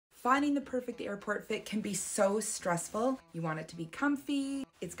Finding the perfect airport fit can be so stressful. You want it to be comfy.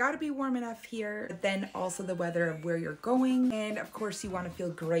 It's got to be warm enough here, but then also the weather of where you're going. And of course you want to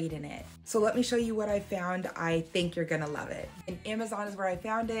feel great in it. So let me show you what I found. I think you're gonna love it. And Amazon is where I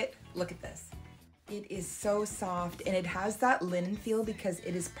found it. Look at this. It is so soft and it has that linen feel because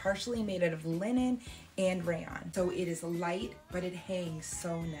it is partially made out of linen and rayon. So it is light, but it hangs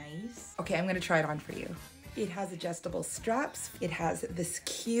so nice. Okay, I'm gonna try it on for you. It has adjustable straps. It has this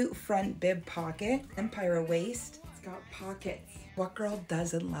cute front bib pocket, empire waist. It's got pockets. What girl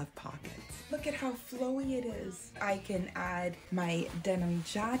doesn't love pockets? Look at how flowy it is. I can add my denim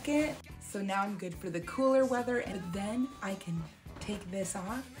jacket. So now I'm good for the cooler weather, and then I can take this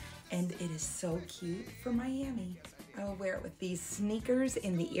off, and it is so cute for Miami. I will wear it with these sneakers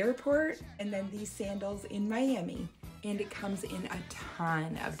in the airport and then these sandals in Miami. And it comes in a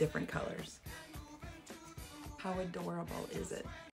ton of different colors. How adorable is it?